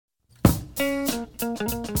Welcome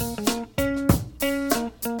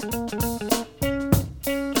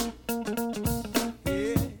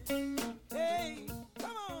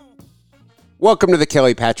to the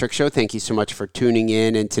Kelly Patrick Show. Thank you so much for tuning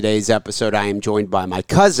in. In today's episode, I am joined by my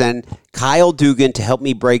cousin, Kyle Dugan, to help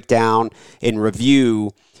me break down and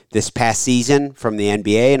review this past season from the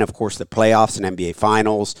NBA and, of course, the playoffs and NBA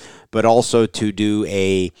Finals, but also to do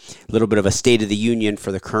a little bit of a State of the Union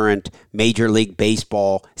for the current Major League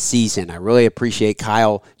Baseball season. I really appreciate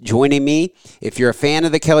Kyle joining me. If you're a fan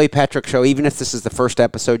of the Kelly Patrick Show, even if this is the first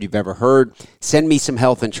episode you've ever heard, send me some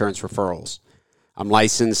health insurance referrals. I'm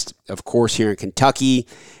licensed, of course, here in Kentucky.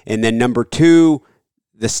 And then number two,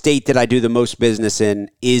 the state that I do the most business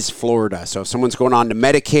in is Florida. So if someone's going on to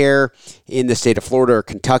Medicare in the state of Florida or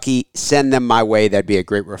Kentucky, send them my way. That'd be a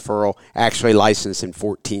great referral. Actually licensed in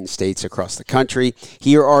 14 states across the country.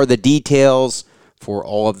 Here are the details for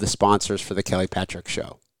all of the sponsors for the Kelly Patrick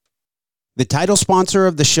Show. The title sponsor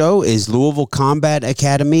of the show is Louisville Combat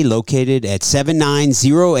Academy, located at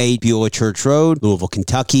 7908 Beulah Church Road, Louisville,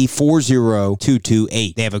 Kentucky,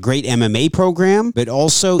 40228. They have a great MMA program, but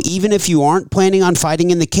also, even if you aren't planning on fighting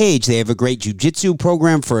in the cage, they have a great jiu-jitsu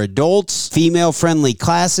program for adults, female-friendly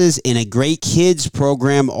classes, and a great kids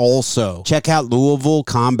program also. Check out Louisville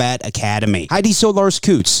Combat Academy. Heidi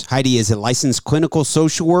Solars-Coots. Heidi is a licensed clinical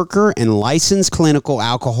social worker and licensed clinical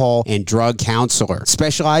alcohol and drug counselor,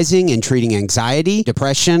 specializing in treating anxiety,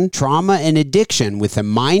 depression, trauma, and addiction with a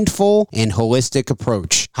mindful and holistic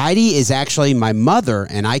approach. Heidi is actually my mother,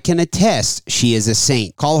 and I can attest she is a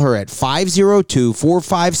saint. Call her at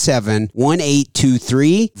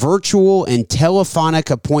 502-457-1823. Virtual and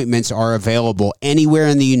telephonic appointments are available anywhere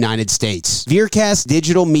in the United States. Veercast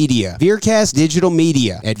Digital Media. Veercast Digital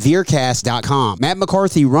Media at veercast.com. Matt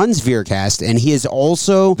McCarthy runs Veercast, and he is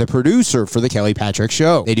also the producer for the Kelly Patrick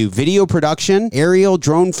Show. They do video production, aerial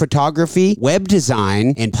drone photography, web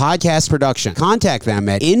design, and podcast production. Contact them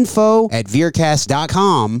at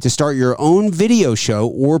info@veercast.com to start your own video show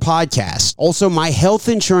or podcast. Also, my health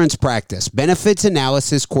insurance practice, Benefits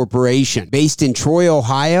Analysis Corporation. Based in Troy,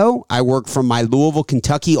 Ohio, I work from my Louisville,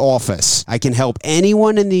 Kentucky office. I can help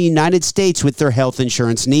anyone in the United States with their health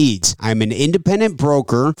insurance needs. I'm an independent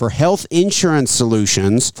broker for health insurance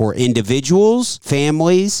solutions for individuals,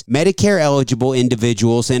 families, Medicare-eligible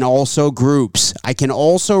individuals, and also groups. I can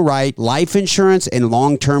also write life insurance and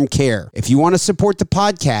long-term care. If you want to support the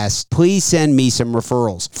podcast, please send me some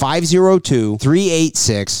referrals.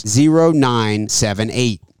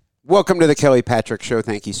 502-386-0978. Welcome to the Kelly Patrick Show.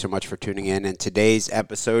 Thank you so much for tuning in. In today's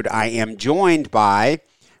episode, I am joined by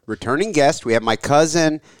returning guest. We have my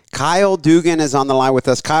cousin, Kyle Dugan, is on the line with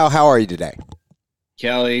us. Kyle, how are you today?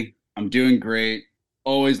 Kelly, I'm doing great.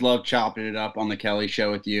 Always love chopping it up on the Kelly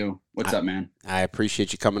Show with you. What's up, man? I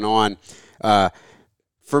appreciate you coming on.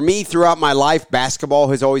 For me, throughout my life, basketball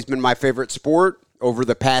has always been my favorite sport. Over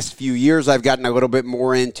the past few years, I've gotten a little bit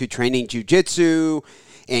more into training jiu-jitsu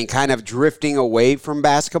and kind of drifting away from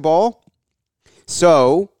basketball.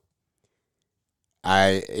 So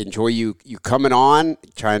I enjoy you coming on,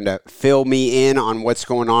 trying to fill me in on what's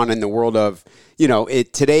going on in the world of,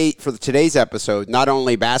 for today's episode, not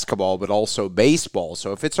only basketball, but also baseball.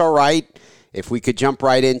 So if it's all right, if we could jump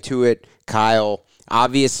right into it, Kyle,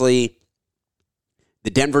 obviously the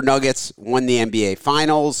Denver Nuggets won the NBA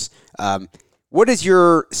Finals. What is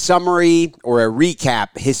your summary or a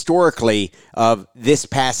recap historically of this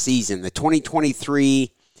past season, the 2022,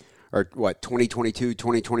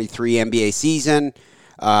 2023 NBA season?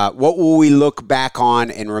 What will we look back on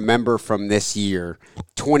and remember from this year,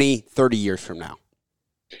 20, 30 years from now?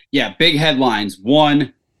 Yeah, big headlines.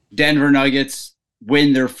 One, Denver Nuggets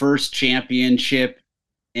win their first championship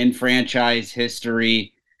in franchise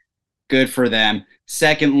history. Good for them.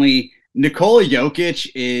 Secondly, Nikola Jokic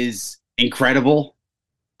is incredible.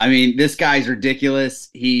 I mean, this guy's ridiculous.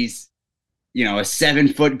 He's, a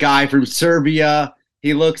 7-foot guy from Serbia.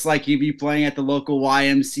 He looks like he'd be playing at the local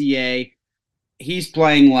YMCA. He's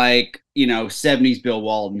playing like, 70s Bill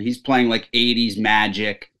Walton. He's playing like 80s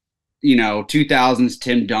Magic, 2000s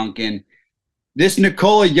Tim Duncan. This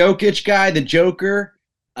Nikola Jokic guy, the Joker,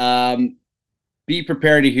 be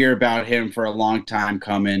prepared to hear about him for a long time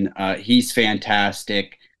coming. He's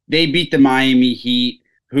fantastic. They beat the Miami Heat,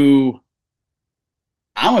 who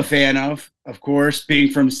I'm a fan of course,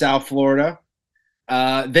 being from South Florida.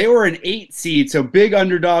 They were an 8 seed, so big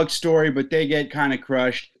underdog story, but they get kind of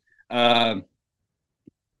crushed. Clock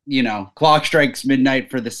strikes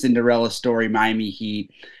midnight for the Cinderella story, Miami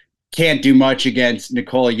Heat. Can't do much against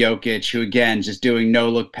Nikola Jokic, who, again, just doing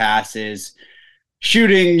no-look passes,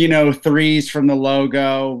 shooting, threes from the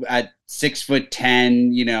logo at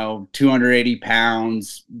 6'10", 280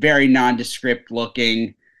 pounds, very nondescript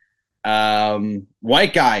looking,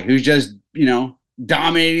 white guy who's just,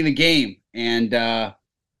 dominating the game. And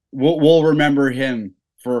we'll remember him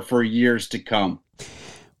for years to come.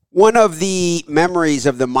 One of the memories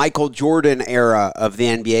of the Michael Jordan era of the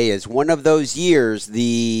NBA is one of those years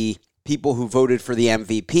the people who voted for the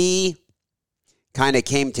MVP kind of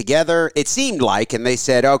came together, it seemed like, and they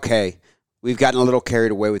said, okay, we've gotten a little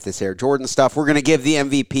carried away with this Air Jordan stuff. We're going to give the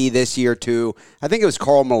MVP this year to, I think it was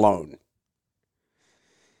Karl Malone.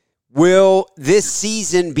 Will this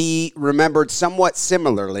season be remembered somewhat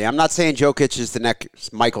similarly? I'm not saying Jokic is the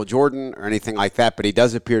next Michael Jordan or anything like that, but he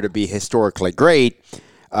does appear to be historically great.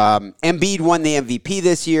 Embiid won the MVP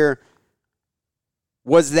this year.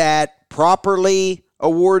 Was that properly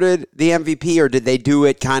awarded the MVP, or did they do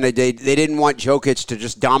it kind of, they didn't want Jokic to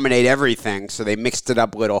just dominate everything, so they mixed it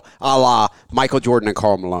up a little, a la Michael Jordan and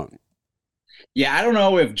Karl Malone? Yeah, I don't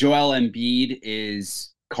know if Joel Embiid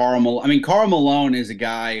is Karl Malone. I mean, Karl Malone is a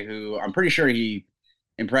guy who I'm pretty sure he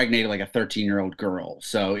impregnated like a 13-year-old girl.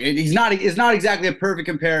 So it's not exactly a perfect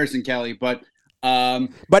comparison, Kelly. But yeah,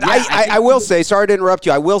 I will say, sorry to interrupt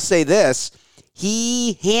you. I will say this: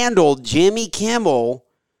 he handled Jimmy Kimmel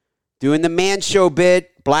doing the Man Show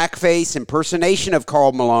bit, blackface impersonation of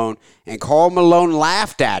Karl Malone, and Karl Malone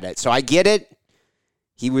laughed at it. So I get it.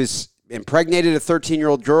 He was impregnated a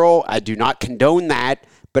 13-year-old girl. I do not condone that.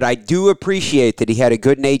 But I do appreciate that he had a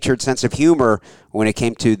good-natured sense of humor when it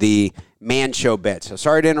came to the Man Show bit. So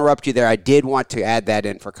sorry to interrupt you there. I did want to add that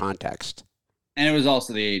in for context. And it was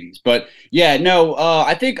also the 80s. But, yeah, no,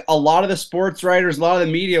 I think a lot of the sports writers, a lot of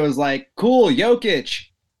the media was like, cool, Jokic,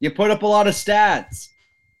 you put up a lot of stats.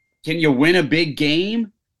 Can you win a big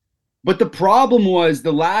game? But the problem was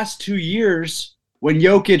the last 2 years when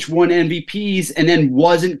Jokic won MVPs and then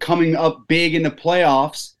wasn't coming up big in the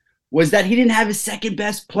playoffs was that he didn't have his second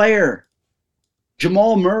best player.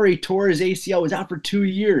 Jamal Murray tore his ACL, was out for 2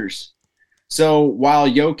 years. So while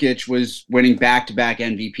Jokic was winning back-to-back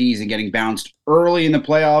MVPs and getting bounced early in the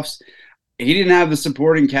playoffs, he didn't have the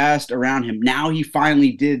supporting cast around him. Now he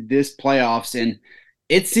finally did this playoffs, and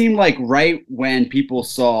it seemed like right when people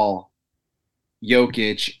saw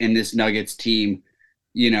Jokic and this Nuggets team,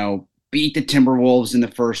 beat the Timberwolves in the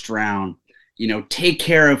first round, take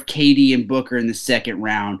care of KD and Booker in the second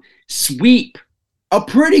round, sweep a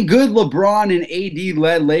pretty good LeBron and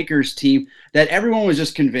AD-led Lakers team that everyone was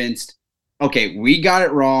just convinced, okay, we got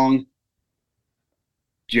it wrong.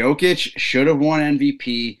 Jokic should have won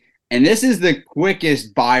MVP. And this is the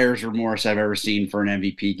quickest buyer's remorse I've ever seen for an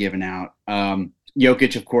MVP given out.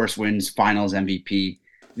 Jokic, of course, wins finals MVP.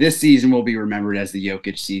 This season will be remembered as the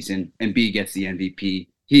Jokic season, and B gets the MVP.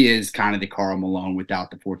 He is kind of the Karl Malone without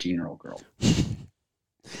the 14-year-old girl.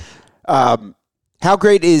 How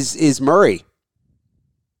great is Murray?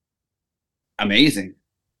 Amazing.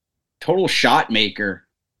 Total shot maker.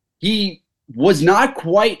 He was not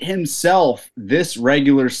quite himself this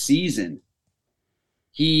regular season.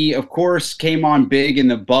 He, of course, came on big in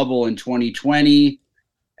the bubble in 2020,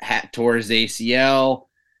 tore his ACL.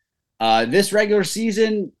 This regular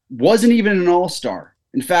season wasn't even an all-star.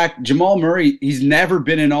 In fact, Jamal Murray, he's never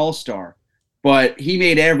been an all-star, but he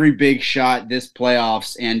made every big shot this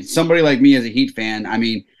playoffs. And somebody like me as a Heat fan, I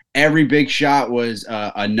mean, every big shot was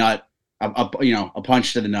a nut, a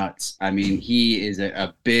punch to the nuts. I mean, he is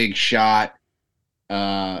a big shot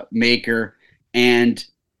maker. And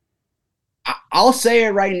I'll say it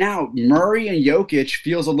right now, Murray and Jokic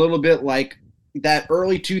feels a little bit like that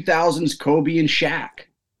early 2000s Kobe and Shaq.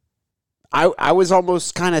 I was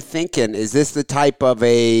almost kind of thinking, is this the type of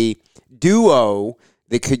a duo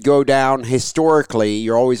that could go down historically?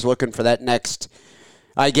 You're always looking for that next,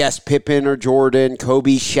 I guess, Pippen or Jordan,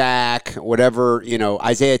 Kobe, Shaq, whatever,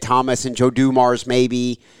 Isaiah Thomas and Joe Dumars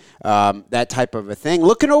maybe, that type of a thing.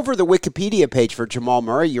 Looking over the Wikipedia page for Jamal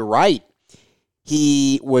Murray, you're right.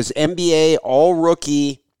 He was NBA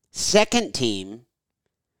All-Rookie second team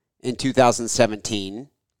in 2017.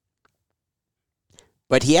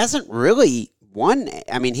 But he hasn't really won.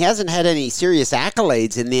 I mean, he hasn't had any serious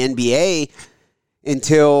accolades in the NBA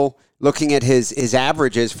until looking at his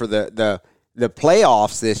averages for the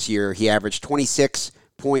playoffs this year. He averaged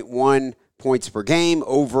 26.1 points per game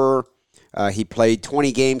over. He played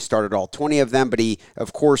 20 games, started all 20 of them, but he,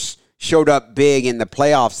 of course, showed up big in the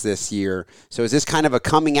playoffs this year. So is this kind of a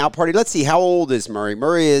coming out party? Let's see, how old is Murray?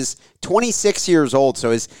 Murray is 26 years old.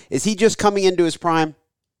 So is he just coming into his prime?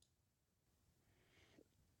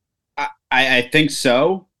 I think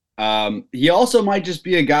so. He also might just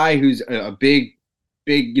be a guy who's a big,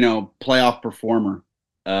 playoff performer.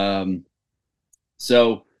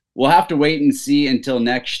 So we'll have to wait and see until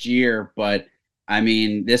next year. But I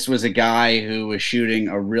mean, this was a guy who was shooting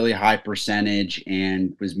a really high percentage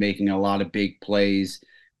and was making a lot of big plays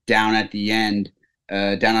down at the end,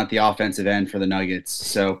 down at the offensive end for the Nuggets.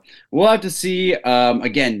 So we'll have to see.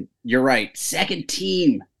 Again, you're right. Second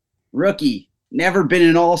team rookie, never been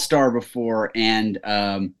an all-star before, and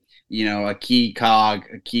a key cog,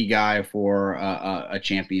 a key guy for a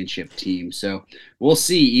championship team. So we'll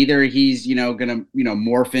see. Either he's gonna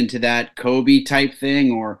morph into that Kobe type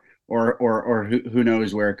thing, or who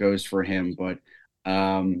knows where it goes for him. But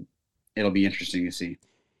it'll be interesting to see.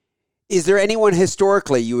 Is there anyone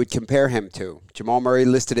historically you would compare him to? Jamal Murray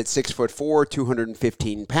listed at 6'4",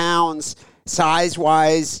 215 pounds.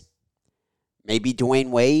 Size-wise, maybe Dwayne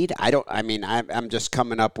Wade. I'm just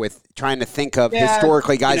coming up with trying to think of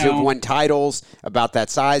historically guys who have won titles about that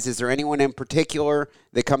size. Is there anyone in particular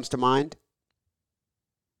that comes to mind?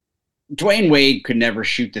 Dwayne Wade could never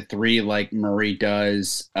shoot the three like Murray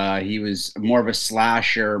does. He was more of a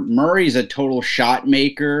slasher. Murray's a total shot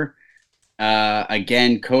maker.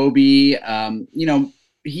 Again, Kobe,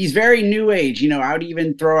 he's very new age. I would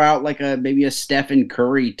even throw out like maybe a Stephen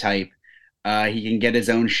Curry type. He can get his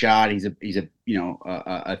own shot. He's a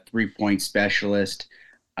 3-point specialist.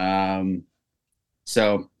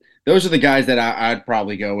 So those are the guys that I'd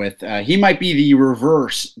probably go with. He might be the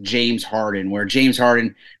reverse James Harden, where James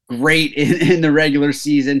Harden, great in the regular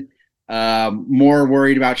season, more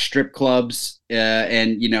worried about strip clubs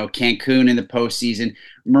and Cancun in the postseason.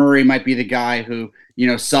 Murray might be the guy who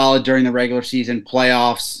solid during the regular season,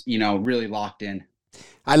 playoffs, really locked in.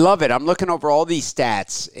 I love it. I'm looking over all these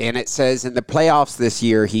stats, and it says in the playoffs this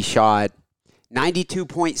year he shot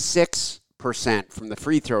 92.6% from the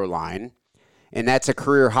free throw line, and that's a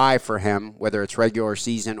career high for him, whether it's regular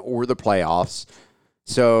season or the playoffs.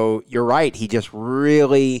 So you're right. He just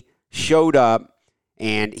really showed up,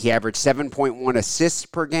 and he averaged 7.1 assists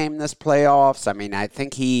per game this playoffs. I mean, I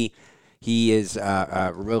think he is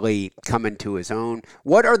really coming to his own.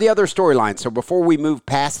 What are the other storylines? So before we move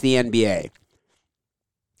past the NBA,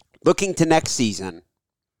 looking to next season,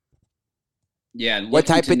 what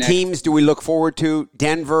type of teams do we look forward to?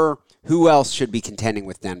 Denver. Who else should be contending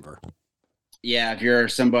with Denver? Yeah, if you're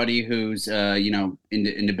somebody who's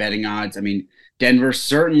into betting odds, I mean, Denver's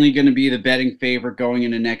certainly going to be the betting favorite going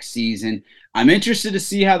into next season. I'm interested to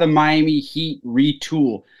see how the Miami Heat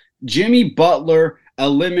retool. Jimmy Butler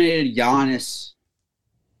eliminated Giannis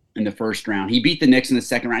in the first round. He beat the Knicks in the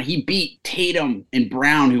second round. He beat Tatum and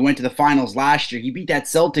Brown, who went to the finals last year. He beat that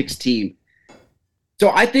Celtics team. So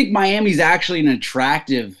I think Miami's actually an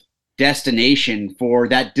attractive destination for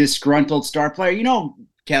that disgruntled star player.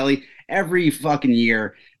 Kelly, every fucking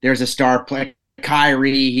year there's a star player.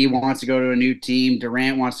 Kyrie, he wants to go to a new team.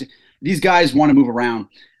 Durant wants to. These guys want to move around.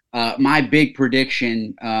 My big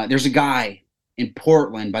prediction, there's a guy in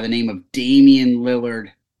Portland by the name of Damian Lillard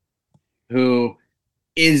who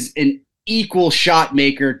is an equal shot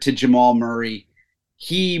maker to Jamal Murray.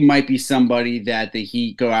 He might be somebody that the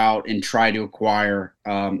Heat go out and try to acquire.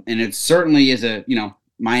 And it certainly is a,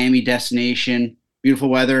 Miami destination, beautiful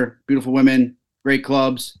weather, beautiful women, great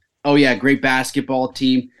clubs. Oh yeah, great basketball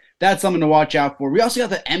team. That's something to watch out for. We also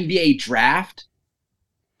got the NBA draft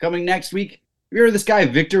coming next week. You heard of this guy,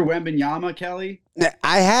 Victor Wembanyama, Kelly?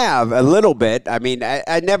 I have a little bit. I mean,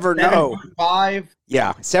 I never know. 7'5".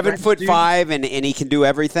 Yeah, 7'5", and he can do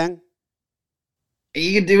everything.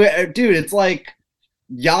 He can do it, dude. It's like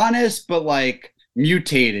Giannis, but like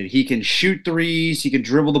mutated. He can shoot threes. He can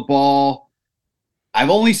dribble the ball. I've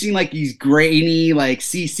only seen like these grainy, like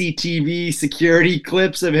CCTV security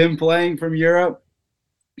clips of him playing from Europe.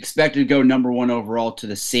 Expected to go number 1 overall to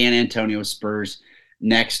the San Antonio Spurs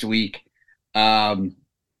next week.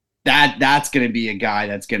 That's going to be a guy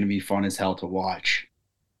that's going to be fun as hell to watch.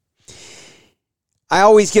 I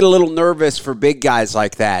always get a little nervous for big guys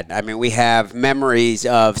like that. I mean, we have memories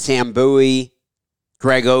of Sam Bowie,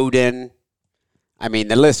 Greg Oden. I mean,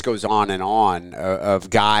 the list goes on and on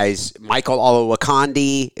of guys. Michael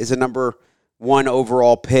Olowokandi is a number 1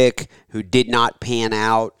 overall pick who did not pan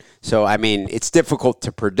out. So, I mean, it's difficult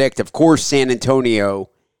to predict. Of course, San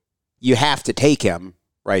Antonio, you have to take him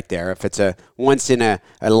right there. If it's a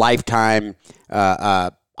once-in-a-lifetime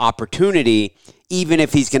opportunity, even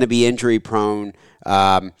if he's going to be injury-prone,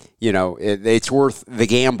 it's worth the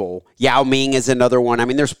gamble. Yao Ming is another one. I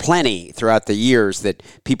mean, there's plenty throughout the years that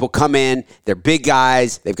people come in, they're big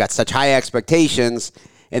guys, they've got such high expectations,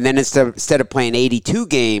 and then instead of playing 82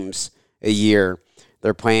 games a year,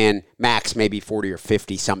 they're playing max maybe 40 or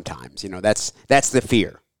 50 sometimes. That's the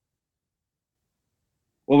fear.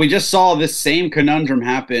 Well, we just saw this same conundrum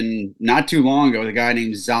happen not too long ago with a guy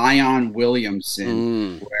named Zion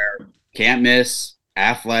Williamson, where can't miss,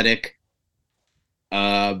 athletic,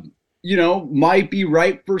 might be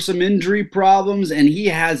ripe for some injury problems, and he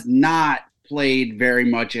has not played very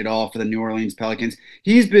much at all for the New Orleans Pelicans.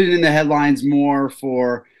 He's been in the headlines more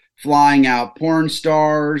for flying out porn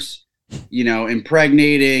stars,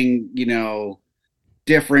 impregnating,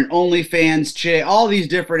 different OnlyFans chick, all these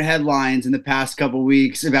different headlines in the past couple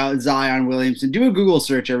weeks about Zion Williamson. Do a Google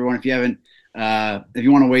search, everyone, if you haven't, if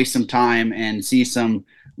you want to waste some time and see some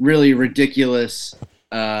really ridiculous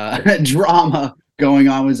drama going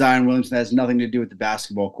on with Zion Williamson that has nothing to do with the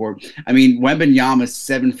basketball court. I mean, Wembanyama's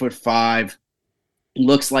 7'5",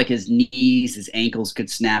 looks like his knees, his ankles could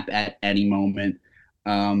snap at any moment.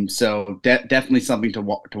 So definitely something to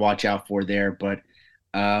watch out for there. But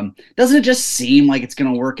doesn't it just seem like it's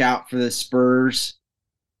going to work out for the Spurs?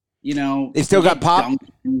 They still got Pop.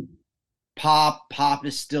 Pop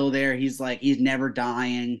is still there. He's never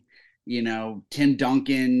dying. Tim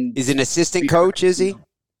Duncan is an assistant coach, is he?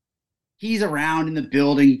 He's around in the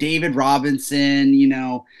building. David Robinson,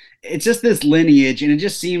 it's just this lineage, and it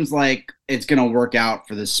just seems like it's going to work out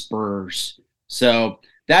for the Spurs. So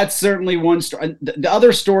that's certainly one story. The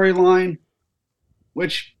other storyline,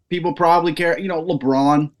 which people probably care,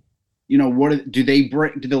 LeBron, what do they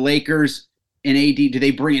bring? Do the Lakers and AD, do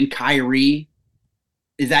they bring in Kyrie?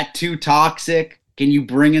 Is that too toxic? Can you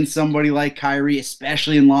bring in somebody like Kyrie,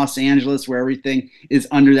 especially in Los Angeles where everything is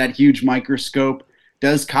under that huge microscope?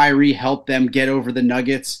 Does Kyrie help them get over the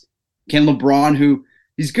Nuggets? Can LeBron,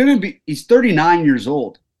 he's 39 years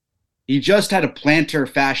old. He just had a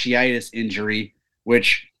plantar fasciitis injury,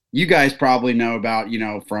 which you guys probably know about,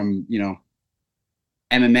 from,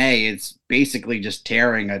 MMA. It's basically just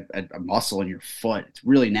tearing a muscle in your foot. It's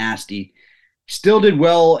really nasty. Still did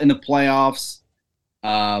well in the playoffs.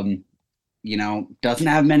 Doesn't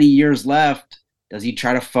have many years left. Does he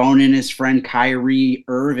try to phone in his friend Kyrie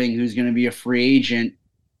Irving, who's going to be a free agent?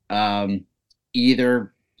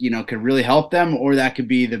 Either, could really help them, or that could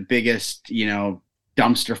be the biggest,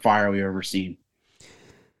 dumpster fire we've ever seen.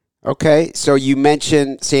 Okay, so you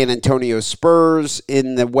mentioned San Antonio Spurs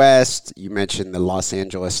in the West. You mentioned the Los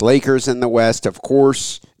Angeles Lakers in the West. Of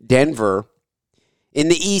course, Denver. In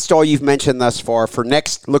the East, all you've mentioned thus far for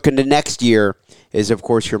looking to next year is, of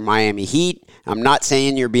course, your Miami Heat. I'm not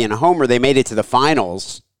saying you're being a homer. They made it to the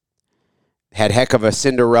finals. Had heck of a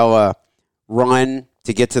Cinderella run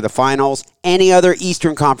to get to the finals. Any other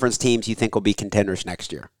Eastern Conference teams you think will be contenders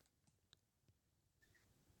next year?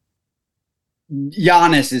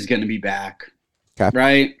 Giannis is going to be back, okay.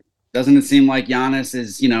 Right? Doesn't it seem like Giannis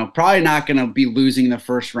is, probably not going to be losing the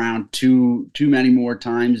first round too many more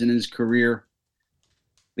times in his career?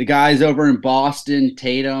 The guys over in Boston,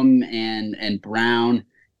 Tatum and Brown,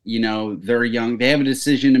 they're young. They have a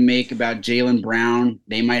decision to make about Jaylen Brown.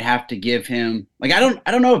 They might have to give him, I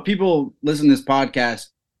don't know if people listen to this podcast,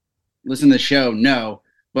 listen to the show, no,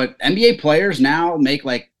 but NBA players now make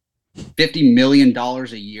 $50 million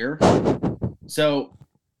a year. So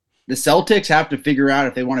the Celtics have to figure out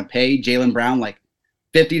if they want to pay Jaylen Brown $50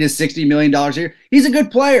 to $60 million a year. He's a good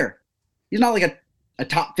player. He's not a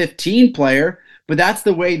top 15 player, but that's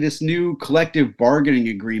the way this new collective bargaining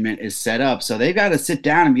agreement is set up. So they've got to sit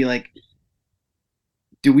down and be like,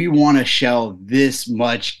 do we want to shell this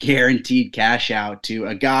much guaranteed cash out to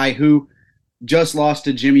a guy who just lost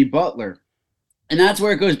to Jimmy Butler? And that's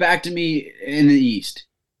where it goes back to me in the East.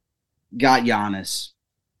 Got Giannis.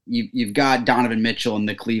 You've got Donovan Mitchell and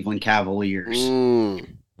the Cleveland Cavaliers.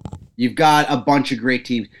 You've got a bunch of great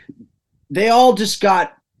teams. They all just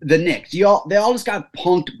got the Knicks. They all just got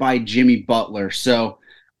punked by Jimmy Butler. So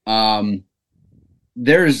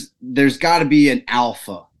there's got to be an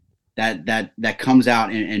alpha that comes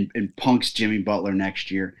out and punks Jimmy Butler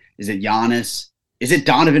next year. Is it Giannis? Is it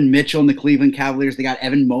Donovan Mitchell and the Cleveland Cavaliers? They got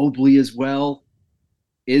Evan Mobley as well.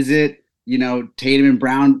 Is it Tatum and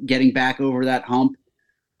Brown getting back over that hump?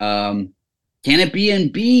 Can it be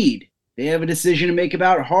Embiid? They have a decision to make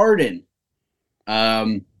about Harden.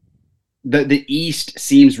 The East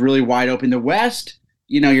seems really wide open. The West,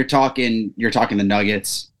 you're talking the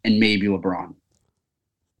Nuggets and maybe LeBron.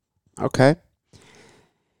 Okay.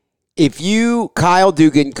 If you, Kyle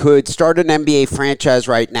Dugan, could start an NBA franchise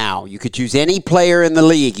right now, you could choose any player in the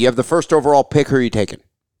league. You have the first overall pick. Who are you taking?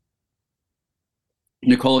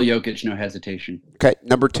 Nikola Jokic, no hesitation. Okay,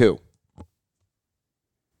 number 2.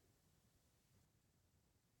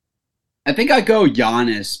 I think I go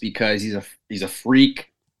Giannis because he's a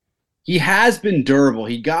freak. He has been durable.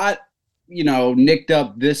 He got, nicked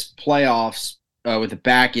up this playoffs with a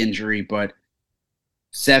back injury, but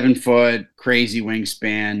 7 foot, crazy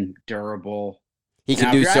wingspan, durable. He can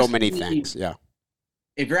Now, do so many things. Yeah.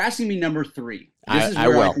 If you're asking me number 3, this is I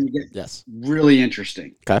where will. I can get Yes. really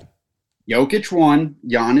interesting. Okay. Jokic 1,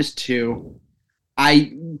 Giannis 2.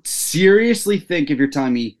 I seriously think if you're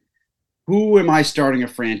telling me who am I starting a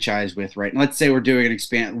franchise with, right? And let's say we're doing an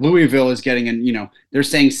expand. Louisville is getting an, they're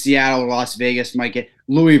saying Seattle or Las Vegas might get,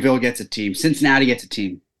 Louisville gets a team. Cincinnati gets a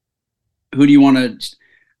team. Who do you want to,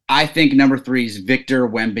 I think number 3 is Victor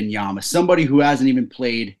Wembanyama, somebody who hasn't even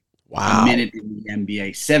played a minute in the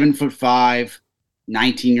NBA. 7'5",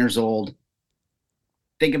 19 years old.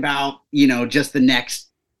 Think about, just the next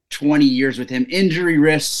 20 years with him. Injury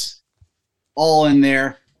risks all in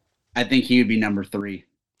there. I think he would be number 3.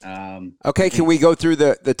 Okay, can we go through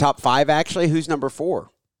the top 5 actually? Who's number 4?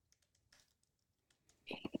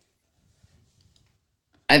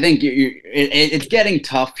 I think it's getting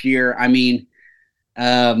tough here. I mean,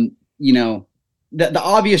 the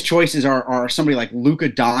obvious choices are somebody like Luka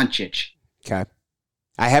Doncic. Okay.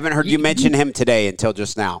 I haven't heard you mention him today until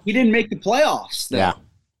just now. He didn't make the playoffs, though. Yeah.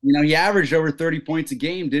 He averaged over 30 points a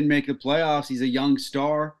game, didn't make the playoffs. He's a young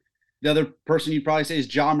star. The other person you'd probably say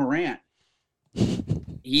is Ja Morant.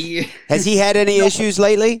 Has he had any issues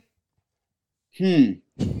lately? No,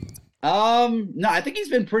 I think he's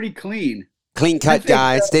been pretty clean. Clean cut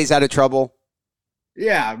guy, stays out of trouble.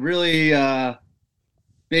 Yeah, really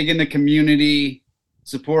big in the community,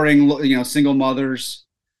 supporting single mothers,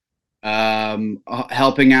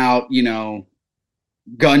 helping out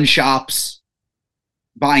gun shops,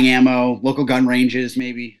 buying ammo, local gun ranges,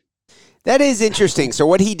 maybe. That is interesting. So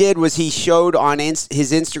what he did was he showed on his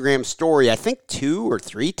Instagram story, I think 2 or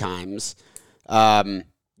 3 times,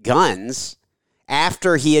 guns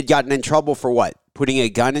after he had gotten in trouble for what? Putting a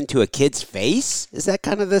gun into a kid's face? Is that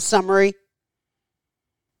kind of the summary?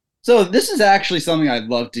 So this is actually something I'd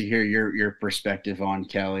love to hear your perspective on,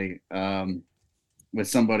 Kelly, with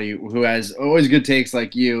somebody who has always good takes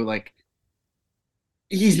like you. Like,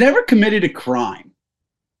 he's never committed a crime.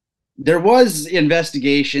 There was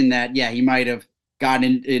investigation that, he might have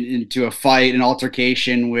gotten into a fight, an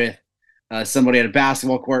altercation with somebody at a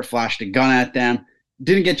basketball court, flashed a gun at them,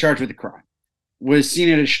 didn't get charged with a crime. Was seen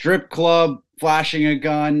at a strip club flashing a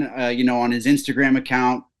gun, on his Instagram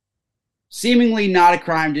account. Seemingly not a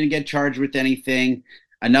crime, didn't get charged with anything.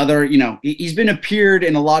 Another, he's been appeared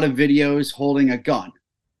in a lot of videos holding a gun.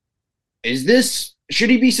 Should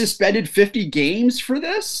he be suspended 50 games for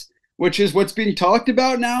this? Which is what's being talked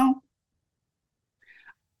about now.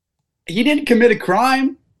 He didn't commit a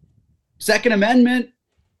crime. Second Amendment.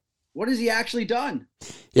 What has he actually done?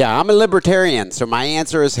 Yeah, I'm a libertarian, so my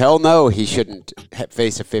answer is hell no, he shouldn't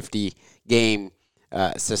face a 50-game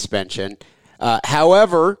suspension.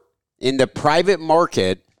 However, in the private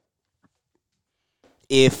market,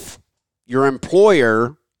 if your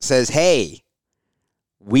employer says, hey,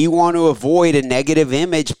 we want to avoid a negative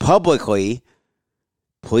image publicly,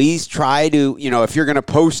 please try to, if you're going to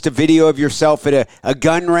post a video of yourself at a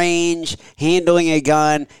gun range, handling a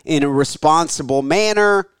gun in a responsible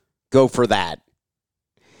manner, go for that.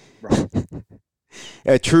 Right.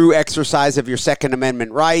 A true exercise of your Second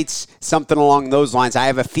Amendment rights, something along those lines. I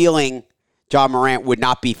have a feeling Ja Morant would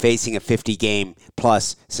not be facing a 50-game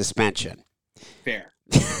plus suspension. Fair.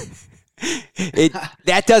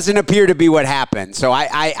 That doesn't appear to be what happened. So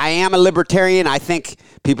I am a libertarian. I think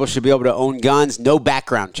people should be able to own guns. No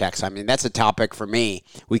background checks. I mean, that's a topic for me.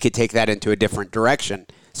 We could take that into a different direction.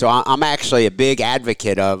 So I'm actually a big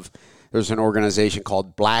advocate of, there's an organization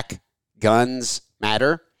called Black Guns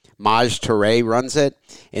Matter. Maj Touré runs it,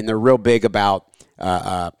 and they're real big about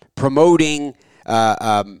promoting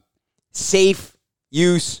safe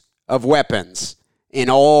use of weapons in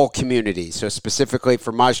all communities. So specifically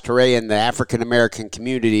for Maj Touré and the African-American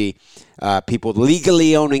community, people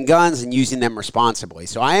legally owning guns and using them responsibly.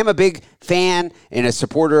 So I am a big fan and a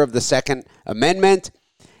supporter of the Second Amendment,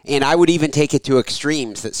 and I would even take it to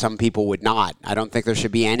extremes that some people would not. I don't think there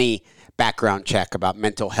should be any background check about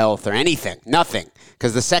mental health or anything. Nothing.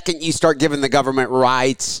 Because the second you start giving the government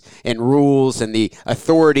rights and rules and the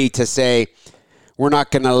authority to say, we're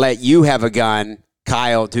not going to let you have a gun,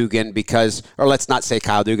 Kyle Dugan, or let's not say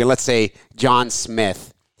Kyle Dugan, let's say John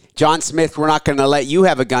Smith. John Smith, we're not going to let you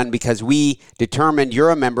have a gun because we determined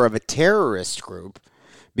you're a member of a terrorist group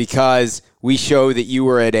because we show that you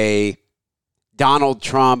were at a Donald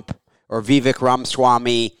Trump or Vivek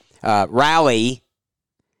Ramaswamy rally,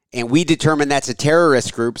 and we determined that's a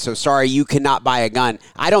terrorist group, so sorry, you cannot buy a gun.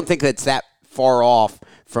 I don't think that's that far off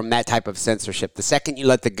from that type of censorship. The second you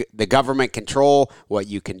let the government control what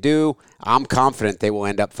you can do, I'm confident they will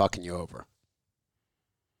end up fucking you over.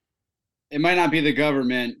 It might not be the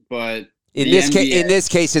government, but The NBA. In this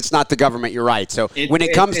case, it's not the government. You're right. So when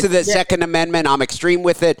it comes to the yeah, Second Amendment, I'm extreme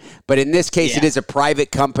with it. But in this case, it yeah, is a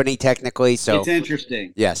private company technically. So it's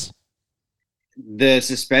interesting. yes. The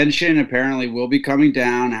suspension apparently will be coming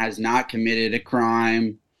down. Has not committed a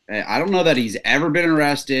crime. I don't know that he's ever been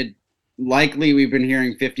arrested. Likely, we've been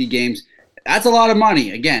hearing 50 games. That's a lot of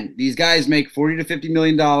money. Again, these guys make 40 to 50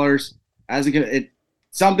 million dollars.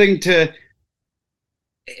 Something to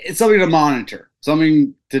it's something to monitor,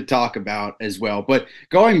 something to talk about as well. But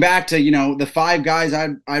going back to the five guys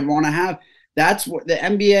I'd want to have. That's what the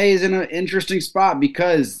NBA is in an interesting spot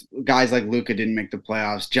because guys like Luka didn't make the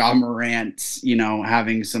playoffs. Ja Morant's,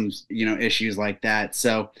 having some, issues like that.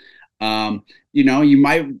 So,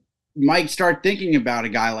 you might start thinking about a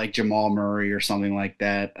guy like Jamal Murray or something like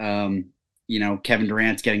that. Kevin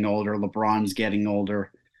Durant's getting older, LeBron's getting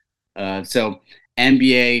older. So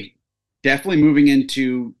NBA definitely moving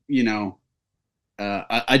into,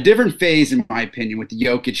 a different phase, in my opinion, with the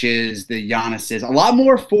Jokic's, the Giannis's, a lot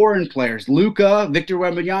more foreign players. Luka, Victor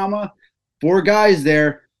Wembanyama, 4 guys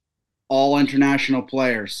there, all international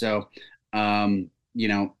players. So, an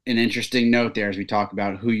interesting note there as we talk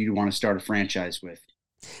about who you want to start a franchise with.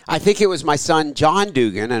 I think it was my son, John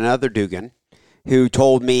Dugan, another Dugan, who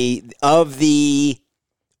told me of the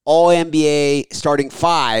All-NBA starting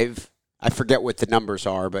 5, I forget what the numbers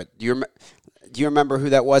are, but do you remember who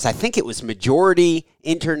that was? I think it was majority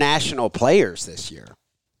international players this year.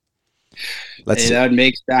 That would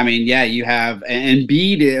make. You have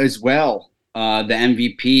Embiid as well. The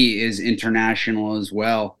MVP is international as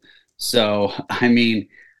well. So and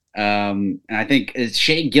I think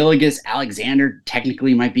Shea Gilgeous-Alexander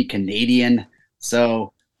technically might be Canadian.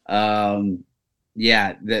 So they're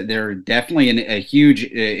definitely a huge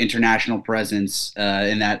international presence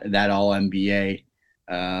in that All NBA.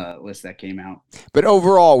 List that came out. But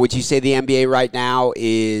overall, would you say the NBA right now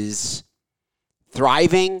is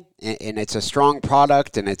thriving and it's a strong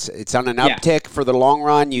product and it's on an uptick for the long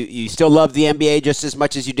run? You still love the NBA just as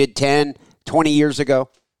much as you did 10, 20 years ago?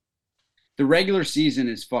 The regular season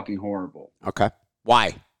is fucking horrible. Okay.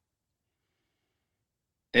 Why?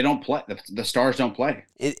 They don't play. The stars don't play.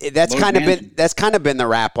 That's kind of been the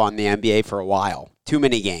rap on the NBA for a while. Too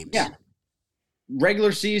many games. Yeah.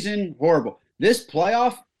 Regular season, horrible. This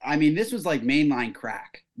playoff, this was like mainline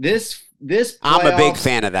crack. This I'm a big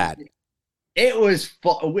fan of that. It was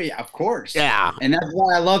of course. Yeah. And that's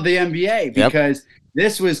why I love the NBA because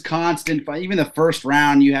this was constant fun. Even the first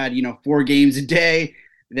round, you had, 4 games a day.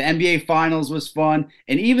 The NBA Finals was fun.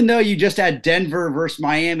 And even though you just had Denver versus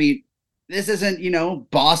Miami, this isn't,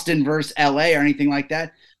 Boston versus LA or anything like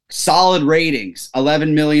that. Solid ratings,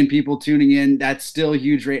 11 million people tuning in. That's still a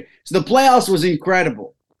huge rate. So the playoffs was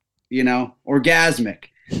incredible, orgasmic.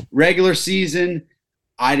 Regular season,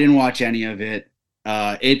 I didn't watch any of it.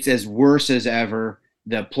 It's as worse as ever.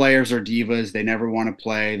 The players are divas. They never want to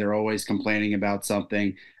play. They're always complaining about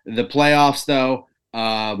something. The playoffs, though,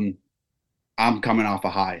 I'm coming off a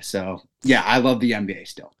high. So, yeah, I love the NBA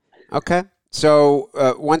still. Okay. So,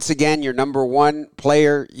 once again, your number 1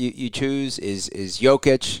 player you choose is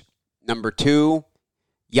Jokic. Number 2,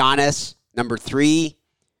 Giannis. Number 3,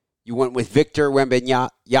 you went with Victor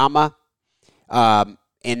Wembanyama. And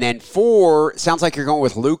then 4, sounds like you're going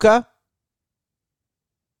with Luka.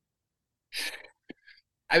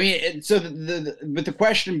 But the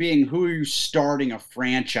question being, who are you starting a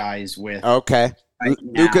franchise with? Okay. Right,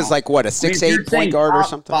 Luka's like what, a 6'8" point guard or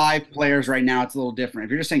something? 5 players right now, it's a little different.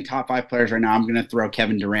 If you're just saying top 5 players right now, I'm going to throw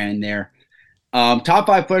Kevin Durant in there. Top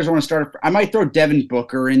 5 players I want to start. I might throw Devin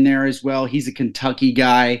Booker in there as well. He's a Kentucky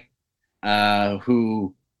guy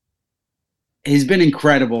who has been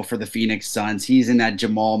incredible for the Phoenix Suns. He's in that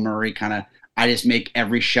Jamal Murray kind of, I just make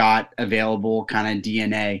every shot available kind of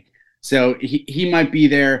DNA. So he might be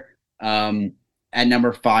there at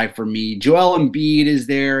number 5 for me. Joel Embiid is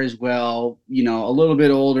there as well. A little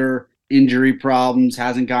bit older, injury problems,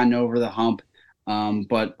 hasn't gotten over the hump.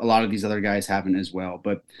 But a lot of these other guys haven't as well.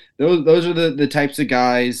 But those are the types of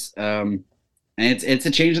guys. And it's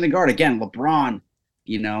a change in the guard. Again, LeBron,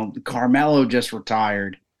 Carmelo just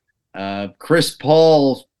retired. Chris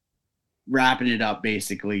Paul wrapping it up,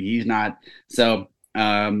 basically. He's not. So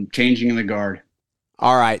changing in the guard.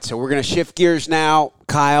 All right, so we're going to shift gears now.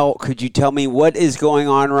 Kyle, could you tell me what is going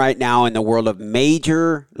on right now in the world of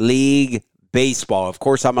Major League Baseball? Of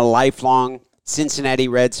course, I'm a lifelong Cincinnati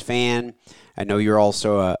Reds fan. I know you're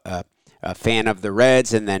also a fan of the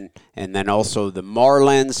Reds and then also the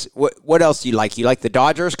Marlins. What else do you like? You like the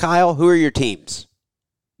Dodgers, Kyle? Who are your teams?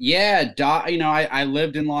 Yeah, I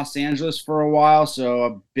lived in Los Angeles for a while, so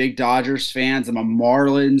a big Dodgers fans. I'm a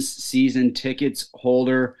Marlins season tickets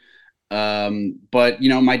holder. But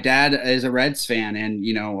my dad is a Reds fan, and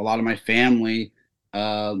a lot of my family,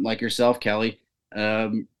 like yourself, Kelly,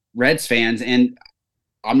 Reds fans. And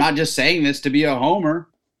I'm not just saying this to be a homer.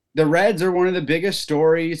 The Reds are one of the biggest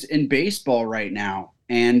stories in baseball right now,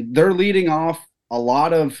 and they're leading off a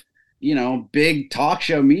lot of big talk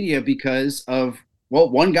show media because of, well,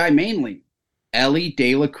 one guy mainly, Ellie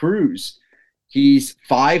De La Cruz. He's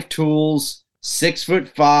 5 tools,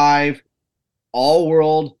 6'5", all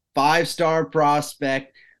world, 5-star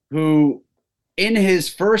prospect who in his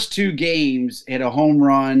first 2 games hit a home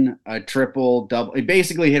run, a triple, double. He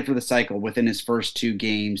basically hit for the cycle within his first 2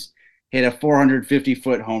 games. Hit a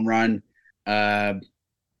 450-foot home run uh,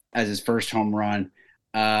 as his first home run.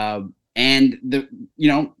 And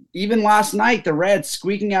even last night, the Reds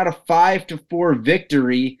squeaking out a 5-4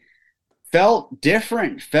 victory felt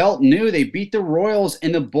different, felt new. They beat the Royals,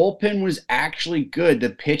 and the bullpen was actually good. The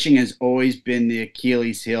pitching has always been the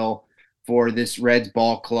Achilles heel for this Reds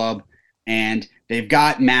ball club, and they've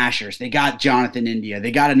got mashers. They got Jonathan India.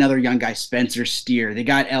 They got another young guy, Spencer Steer. They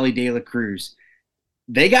got Ellie De La Cruz.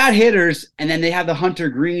 They got hitters, and then they have the Hunter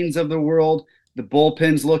Greens of the world. The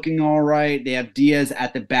bullpen's looking all right. They have Diaz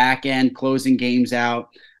at the back end closing games out.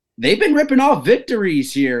 They've been ripping off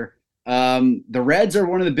victories here. The Reds are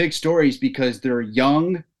one of the big stories because they're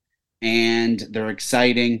young and they're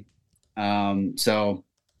exciting. So,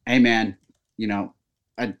 hey, man,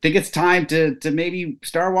 I think it's time to maybe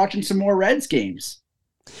start watching some more Reds games.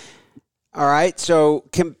 All right, so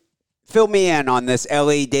fill me in on this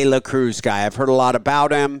Ellie De La Cruz guy. I've heard a lot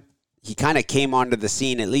about him. He kind of came onto the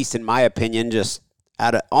scene, at least in my opinion, just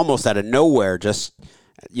almost out of nowhere. Just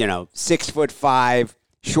 6'5",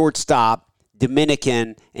 shortstop,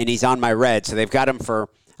 Dominican, and he's on my Reds. So they've got him for,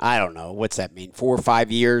 I don't know, what's that mean, 4 or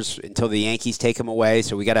 5 years until the Yankees take him away.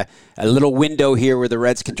 So we got a little window here where the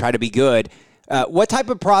Reds can try to be good. What type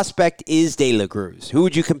of prospect is De La Cruz? Who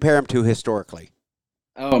would you compare him to historically?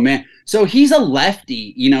 Oh, man. So he's a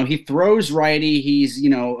lefty. He throws righty. He's,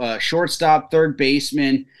 a shortstop, third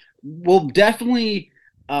baseman. Will definitely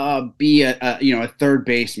be a third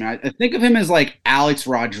baseman. I think of him as like Alex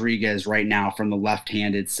Rodriguez right now from the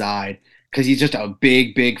left-handed side because he's just a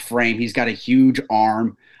big frame. He's got a huge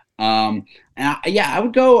arm. I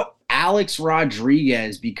would go Alex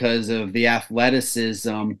Rodriguez because of the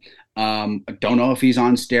athleticism. I don't know if he's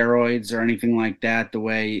on steroids or anything like that, the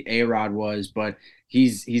way A-Rod was, but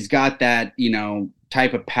he's got that,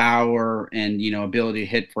 type of power and, ability to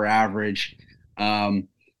hit for average.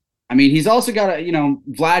 He's also got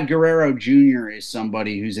Vlad Guerrero Jr. is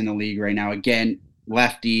somebody who's in the league right now. Again,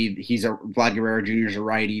 lefty. Vlad Guerrero Jr. is a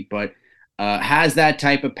righty, but has that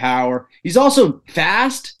type of power. He's also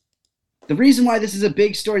fast. The reason why this is a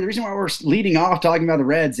big story, the reason why we're leading off talking about the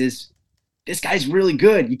Reds is this guy's really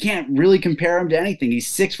good. You can't really compare him to anything. He's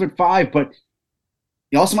 6'5", but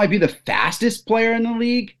he also might be the fastest player in the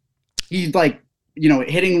league. He's like,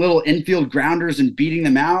 hitting little infield grounders and beating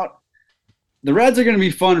them out. The Reds are going to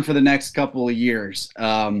be fun for the next couple of years.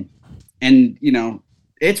 It's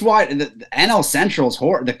why the NL Central's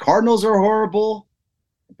horrible. The Cardinals are horrible.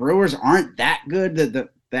 The Brewers aren't that good. The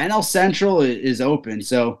NL Central is open.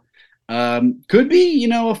 So could be,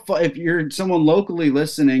 if you're someone locally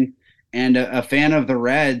listening and a fan of the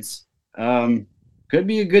Reds, could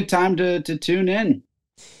be a good time to tune in.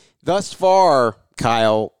 Thus far,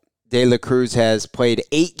 Kyle, De La Cruz has played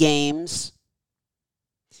 8 games,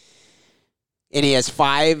 and he has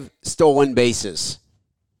 5 stolen bases.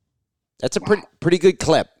 That's a pretty good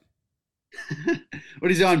clip.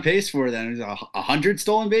 What is he on pace for then? Is it 100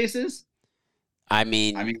 stolen bases? I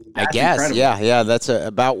guess, incredible. Yeah, that's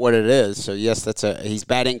about what it is. So yes, he's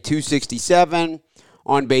batting .267,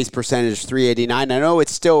 on base percentage .389. I know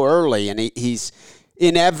it's still early, and he's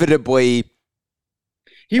inevitably.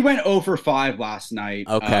 He went 0 for 5 last night.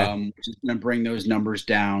 Okay, which is going to bring those numbers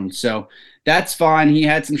down. So that's fine. He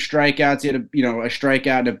had some strikeouts. He had a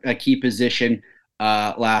strikeout, a key position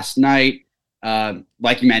last night.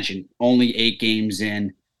 Like you mentioned, only 8 games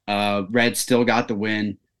in. Reds still got the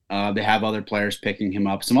win. They have other players picking him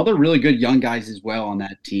up. Some other really good young guys as well on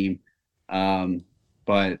that team.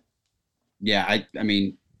 But yeah,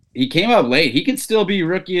 he came up late. He could still be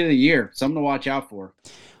Rookie of the Year. Something to watch out for.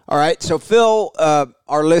 All right, so fill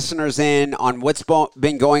our listeners in on what's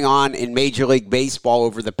been going on in Major League Baseball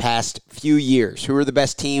over the past few years. Who are the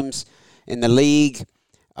best teams in the league,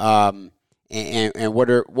 and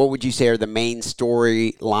what would you say are the main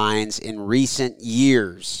storylines in recent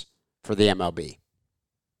years for the MLB?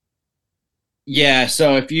 Yeah,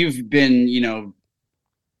 so if you've been,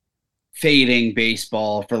 fading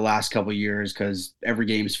baseball for the last couple of years because every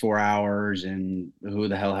game's 4 hours and who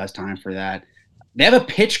the hell has time for that? They have a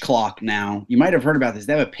pitch clock now. You might have heard about this.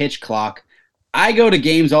 They have a pitch clock. I go to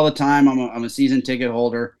games all the time. I'm a season ticket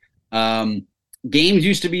holder. Um, Games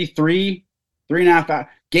used to be 3.5 hours.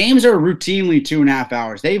 Games are routinely 2.5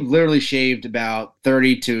 hours. They've literally shaved about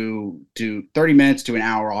 30 minutes to an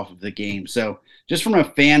hour off of the game. So just from a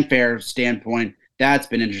fanfare standpoint, that's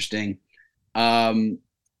been interesting. Um,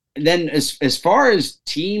 then as far as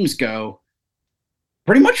teams go,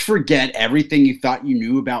 pretty much forget everything you thought you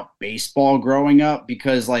knew about baseball growing up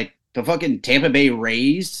because like the fucking Tampa Bay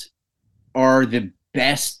Rays are the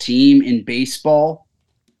best team in baseball.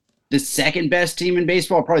 The second best team in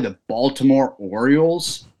baseball, probably the Baltimore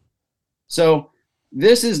Orioles. So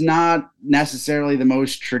this is not necessarily the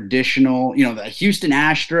most traditional, the Houston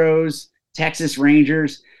Astros, Texas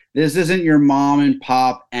Rangers. This isn't your mom and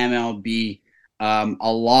pop MLB. A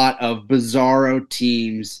lot of bizarro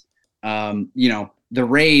teams. The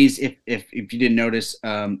Rays, if you didn't notice,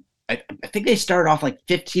 I think they started off like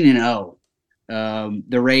 15-0.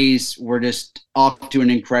 The Rays were just off to an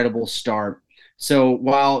incredible start. So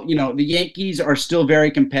while the Yankees are still very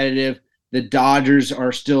competitive, the Dodgers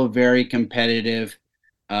are still very competitive.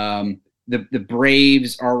 The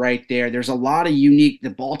Braves are right there. There's a lot of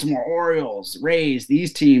the Baltimore Orioles, Rays,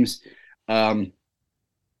 these teams kind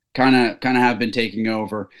of have been taking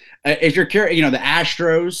over. If you're curious, the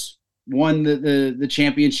Astros won the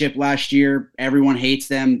championship last year. Everyone hates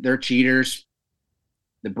them. They're cheaters.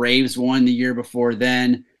 The Braves won the year before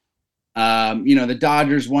then. The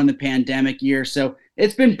Dodgers won the pandemic year. So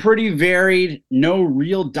it's been pretty varied. No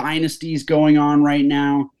real dynasties going on right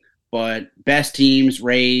now, but best teams,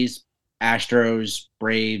 Rays, Astros,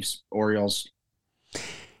 Braves, Orioles.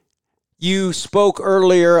 You spoke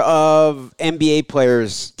earlier of NBA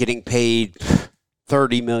players getting paid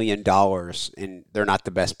 $30 million and they're not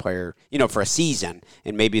the best player, for a season,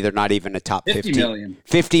 and maybe they're not even a top 50 million.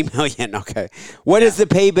 50 million. Okay. What has the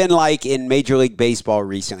pay been like in Major League Baseball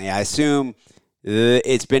recently? I assume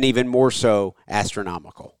it's been even more so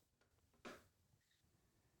astronomical.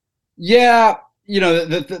 Yeah.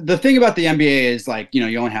 The thing about the NBA is like,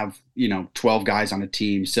 you only have, 12 guys on a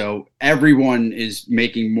team. So everyone is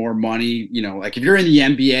making more money. Like if you're in the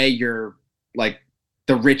NBA, you're like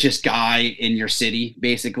the richest guy in your city,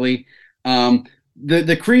 basically.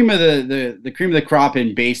 The cream of the cream of the crop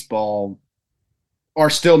in baseball are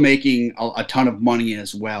still making a ton of money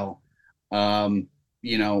as well. We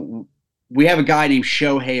have a guy named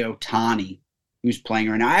Shohei Ohtani who's playing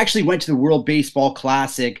right now. I actually went to the World Baseball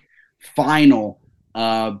Classic final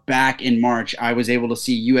back in March. I was able to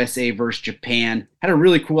see USA versus Japan. Had a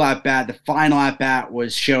really cool at-bat. The final at-bat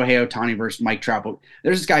was Shohei Ohtani versus Mike Trout. But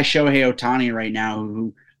there's this guy, Shohei Ohtani, right now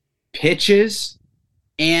who pitches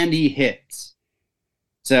and he hits.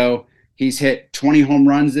 So he's hit 20 home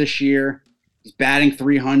runs this year. He's batting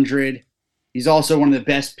 300. He's also one of the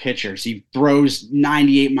best pitchers. He throws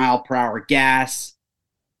 98-mile-per-hour gas,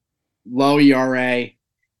 low ERA.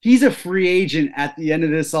 He's a free agent at the end of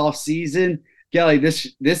this offseason. Kelly,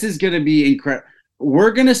 this is going to be incredible.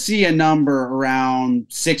 We're going to see a number around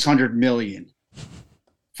 $600 million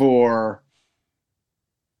for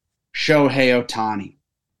Shohei Ohtani.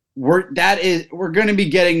 We're going to be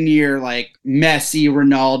getting near like Messi,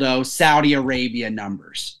 Ronaldo, Saudi Arabia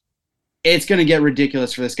numbers. It's going to get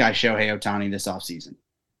ridiculous for this guy Shohei Ohtani this offseason.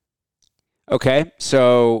 Okay,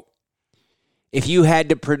 so if you had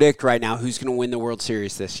to predict right now who's going to win the World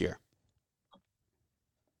Series this year?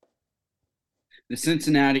 The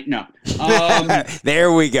Cincinnati, no.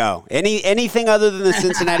 There we go. Anything other than the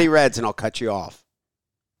Cincinnati Reds, and I'll cut you off.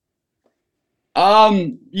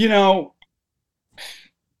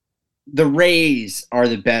 The Rays are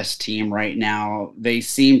the best team right now. They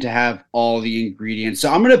seem to have all the ingredients.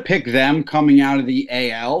 So I'm going to pick them coming out of the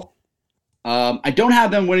AL. I don't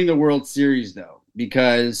have them winning the World Series, though,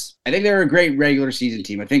 because I think they're a great regular season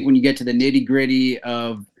team. I think when you get to the nitty-gritty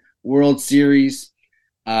of World Series,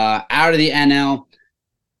 out of the NL,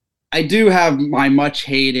 I do have my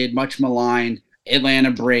much-hated, much-maligned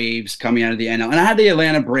Atlanta Braves coming out of the NL. And I had the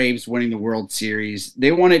Atlanta Braves winning the World Series.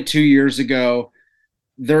 They won it 2 years ago.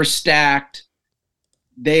 They're stacked.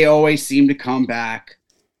 They always seem to come back.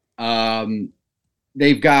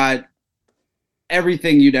 They've got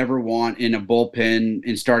everything you'd ever want in a bullpen,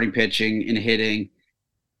 in starting pitching, in hitting.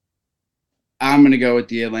 I'm going to go with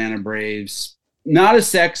the Atlanta Braves. Not a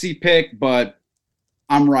sexy pick, but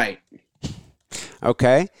I'm right.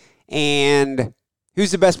 Okay. And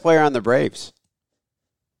who's the best player on the Braves?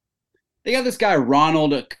 They got this guy,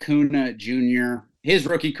 Ronald Acuna Jr. His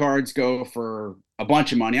rookie cards go for a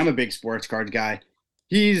bunch of money. I'm a big sports card guy.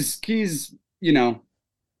 He's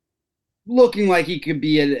looking like he could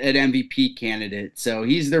be an MVP candidate. So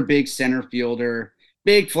he's their big center fielder,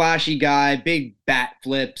 big flashy guy, big bat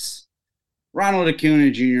flips. Ronald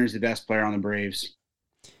Acuna Jr. is the best player on the Braves.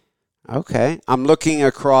 Okay. I'm looking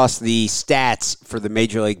across the stats for the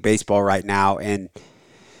Major League Baseball right now, and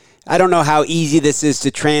I don't know how easy this is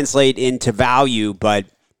to translate into value, but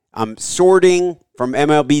I'm sorting from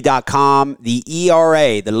MLB.com. The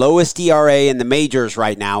ERA, the lowest ERA in the majors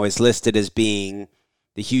right now, is listed as being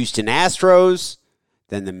the Houston Astros,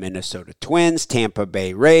 then the Minnesota Twins, Tampa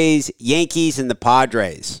Bay Rays, Yankees, and the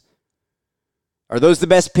Padres. Are those the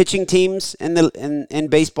best pitching teams in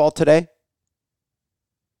baseball today?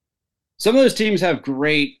 Some of those teams have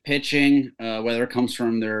great pitching, whether it comes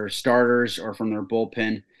from their starters or from their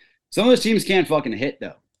bullpen. Some of those teams can't fucking hit,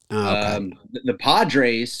 though. Oh, okay. The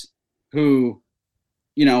Padres, who,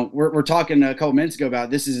 we're talking a couple minutes ago about,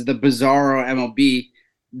 this is the bizarro MLB.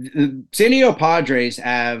 The San Diego Padres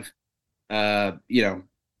have, the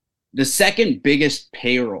second biggest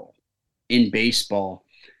payroll in baseball.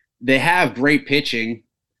 They have great pitching.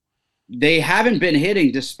 They haven't been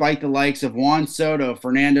hitting despite the likes of Juan Soto,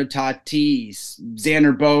 Fernando Tatis,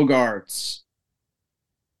 Xander Bogaerts,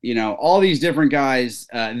 all these different guys.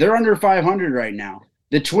 They're under 500 right now.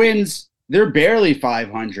 The Twins, they're barely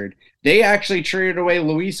 500. They actually traded away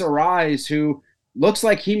Luis Ariz, who looks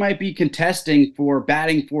like he might be contesting for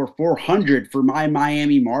batting for 400 for my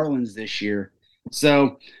Miami Marlins this year.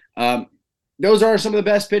 So those are some of the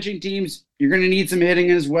best pitching teams. You're going to need some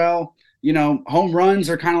hitting as well. Home runs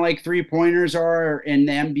are kind of like three-pointers are in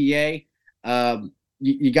the NBA.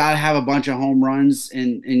 You got to have a bunch of home runs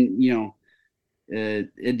these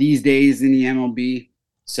days in the MLB.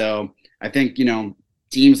 So I think,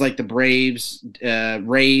 teams like the Braves,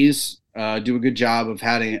 Rays do a good job of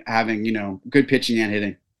having good pitching and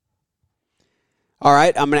hitting. All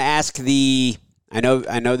right, I'm going to ask I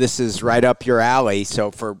know this is right up your alley.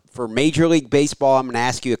 So for Major League Baseball, I'm going to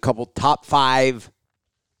ask you a couple top 5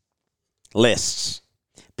 lists.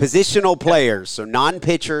 Positional players, so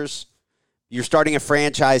non-pitchers. You're starting a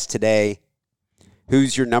franchise today.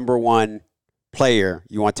 Who's your number one player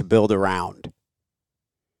you want to build around?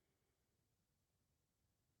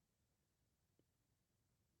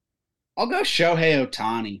 I'll go Shohei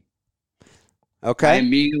Ohtani. Okay. I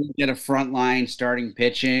immediately get a frontline starting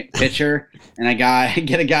pitcher, and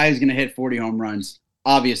get a guy who's going to hit 40 home runs.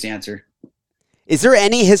 Obvious answer. Is there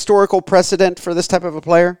any historical precedent for this type of a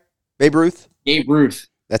player? Babe Ruth? Babe Ruth.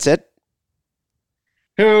 That's it?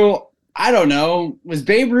 Who, I don't know. Was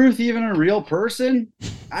Babe Ruth even a real person?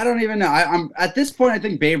 I don't even know. I'm at this point, I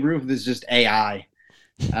think Babe Ruth is just AI.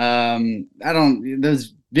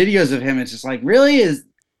 Those videos of him, it's just like, really?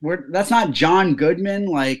 That's not John Goodman,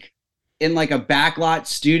 like, in like a backlot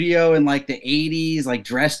studio in like the 80s, like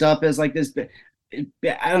dressed up as like this.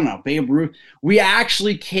 I don't know, Babe Ruth. We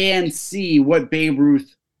actually can see what Babe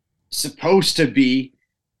Ruth supposed to be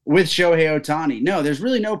with Shohei Ohtani. No, there's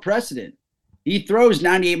really no precedent. He throws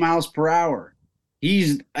 98 miles per hour.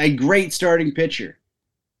 He's a great starting pitcher.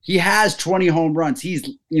 He has 20 home runs. He's,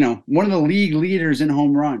 one of the league leaders in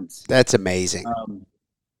home runs. That's amazing.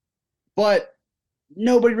 But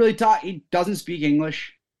nobody really he doesn't speak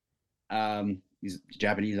English. He's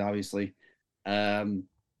Japanese, obviously.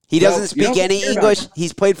 He doesn't speak any English.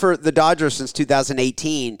 He's played for the Dodgers since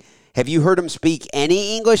 2018. Have you heard him speak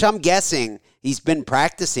any English? I'm guessing he's been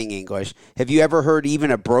practicing English. Have you ever heard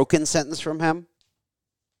even a broken sentence from him?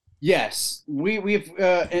 Yes, we've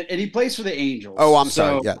and he plays for the Angels. Oh, I'm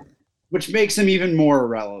sorry. Yeah, which makes him even more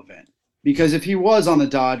relevant because if he was on the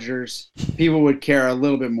Dodgers, people would care a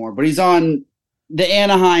little bit more. But he's on the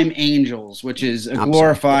Anaheim Angels, which is a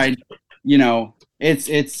glorified,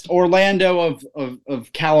 it's Orlando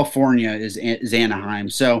of California is Anaheim.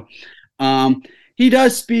 So he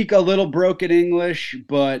does speak a little broken English,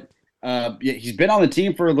 but he's been on the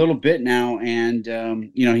team for a little bit now, and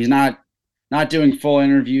he's not doing full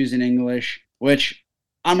interviews in English, which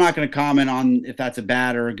I'm not going to comment on if that's a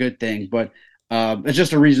bad or a good thing, but it's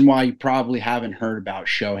just a reason why you probably haven't heard about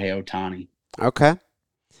Shohei Ohtani. Okay.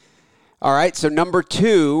 All right, so number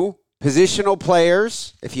 2, positional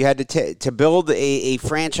players. If you had to build a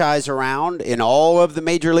franchise around in all of the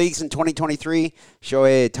major leagues in 2023,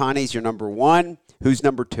 Shohei Ohtani is your number 1. Who's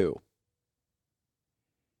number 2?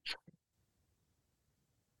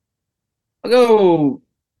 I'll go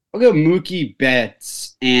Mookie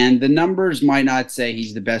Betts, and the numbers might not say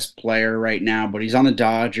he's the best player right now, but he's on the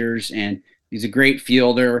Dodgers, and he's a great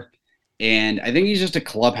fielder. And I think he's just a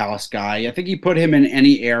clubhouse guy. I think you put him in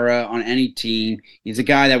any era on any team. He's a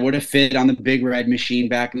guy that would have fit on the Big Red Machine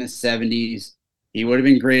back in the 70s. He would have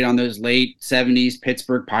been great on those late 70s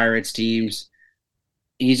Pittsburgh Pirates teams.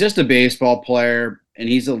 He's just a baseball player, and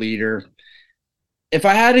he's a leader. If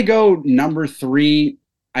I had to go number 3,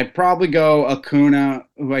 I'd probably go Acuna,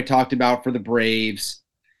 who I talked about for the Braves.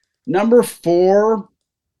 Number 4,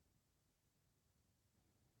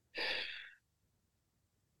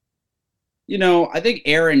 I think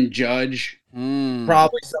Aaron Judge,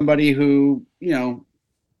 probably somebody who,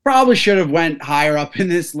 probably should have went higher up in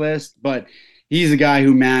this list, but he's a guy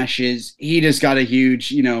who mashes. He just got a huge,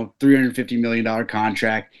 $350 million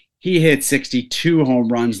contract. He hit 62 home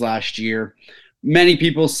runs last year. Many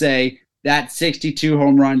people say that 62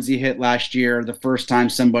 home runs he hit last year, the first time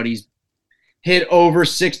somebody's hit over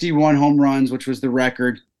 61 home runs, which was the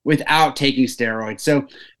record, without taking steroids. So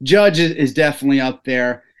Judge is definitely up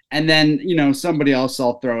there. And then, somebody else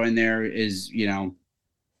I'll throw in there is,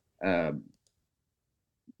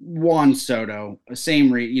 Juan Soto,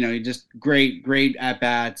 just great at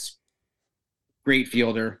bats, great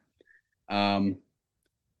fielder.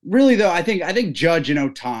 Really though, I think Judge and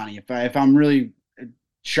Ohtani, if I'm really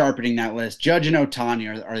sharpening that list, Judge and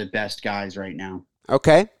Ohtani are the best guys right now.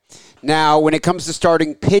 Okay. Now, when it comes to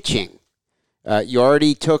starting pitching, you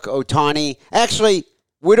already took Ohtani. Actually,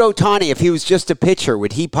 would Ohtani, if he was just a pitcher,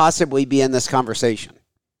 would he possibly be in this conversation?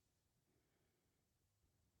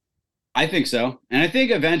 I think so. And I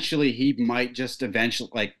think eventually he might just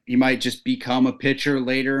become a pitcher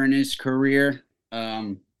later in his career.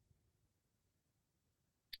 I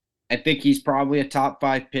think he's probably a top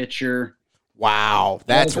 5 pitcher. Wow,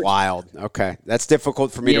 that's wild. Okay, that's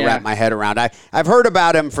difficult for me to wrap my head around. I've heard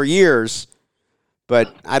about him for years,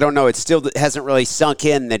 but I don't know. It still hasn't really sunk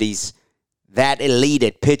in that he's that elite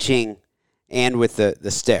at pitching and with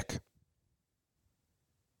the stick.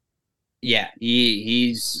 Yeah,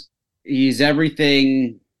 he's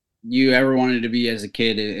everything you ever wanted to be as a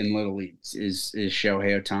kid in Little Leagues is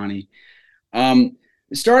Shohei Ohtani.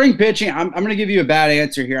 Starting pitching, I'm going to give you a bad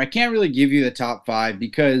answer here. I can't really give you the top 5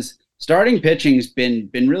 because starting pitching has been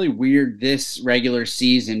really weird this regular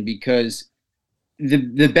season because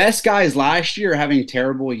the best guys last year are having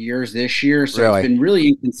terrible years this year, so It's been really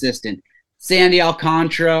inconsistent. Sandy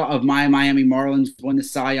Alcantara of my Miami Marlins won the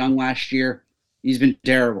Cy Young last year. He's been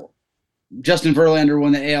terrible. Justin Verlander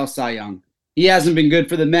won the AL Cy Young. He hasn't been good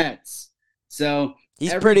for the Mets. So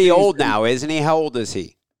he's pretty old now, isn't he? How old is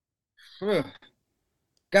he?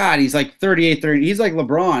 God, he's like 38, 30. He's like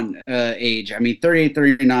LeBron age. 38,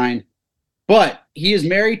 39. But he is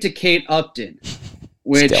married to Kate Upton,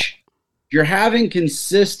 which you're having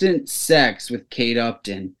consistent sex with Kate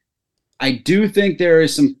Upton. I do think there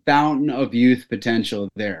is some fountain of youth potential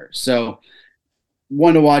there. So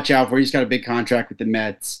one to watch out for. He's got a big contract with the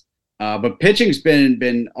Mets. But pitching's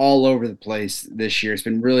been all over the place this year. It's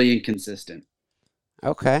been really inconsistent.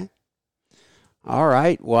 Okay. All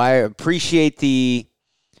right. Well, I appreciate the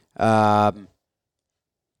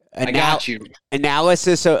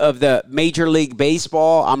analysis of the Major League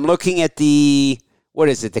Baseball. I'm looking at the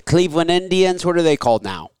Cleveland Indians? What are they called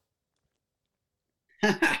now?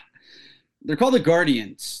 They're called the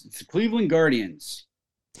Guardians. It's the Cleveland Guardians.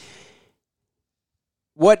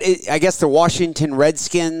 I guess the Washington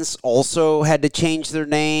Redskins also had to change their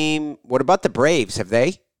name. What about the Braves? Have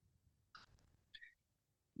they?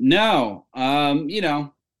 No.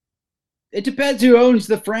 It depends who owns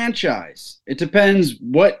the franchise. It depends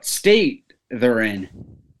what state they're in.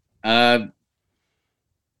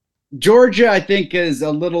 Georgia, I think, is a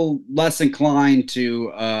little less inclined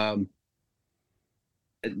to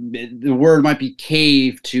the word might be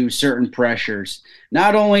cave to certain pressures.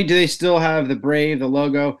 Not only do they still have the Brave, the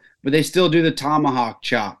logo, but they still do the tomahawk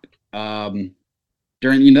chop during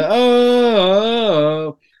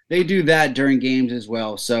they do that during games as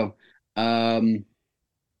well. So the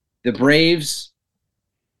Braves,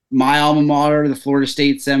 my alma mater, the Florida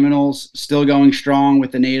State Seminoles, still going strong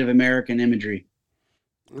with the Native American imagery.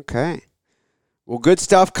 Okay. Well, good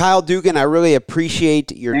stuff, Kyle Dugan. I really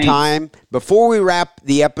appreciate your time. Before we wrap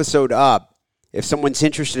the episode up, if someone's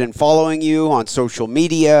interested in following you on social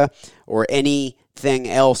media or anything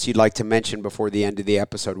else you'd like to mention before the end of the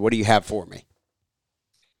episode, what do you have for me?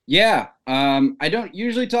 Yeah, I don't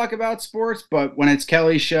usually talk about sports, but when it's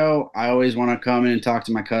Kelly's show, I always want to come in and talk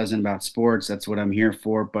to my cousin about sports. That's what I'm here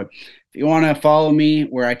for. But if you want to follow me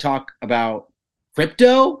where I talk about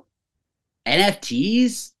crypto,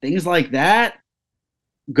 NFTs, things like that,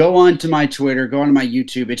 go on to my Twitter, go on to my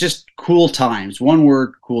YouTube. It's just Cool Times. One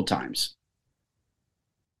word, Cool Times.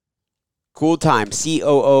 Cool Times.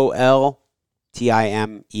 COOLTIMES.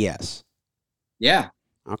 Yeah.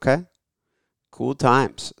 Okay. Cool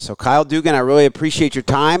Times. So, Kyle Dugan, I really appreciate your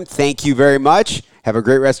time. Thank you very much. Have a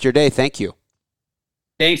great rest of your day. Thank you.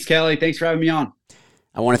 Thanks, Kelly. Thanks for having me on.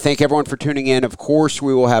 I want to thank everyone for tuning in. Of course,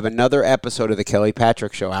 we will have another episode of the Kelly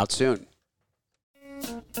Patrick Show out soon.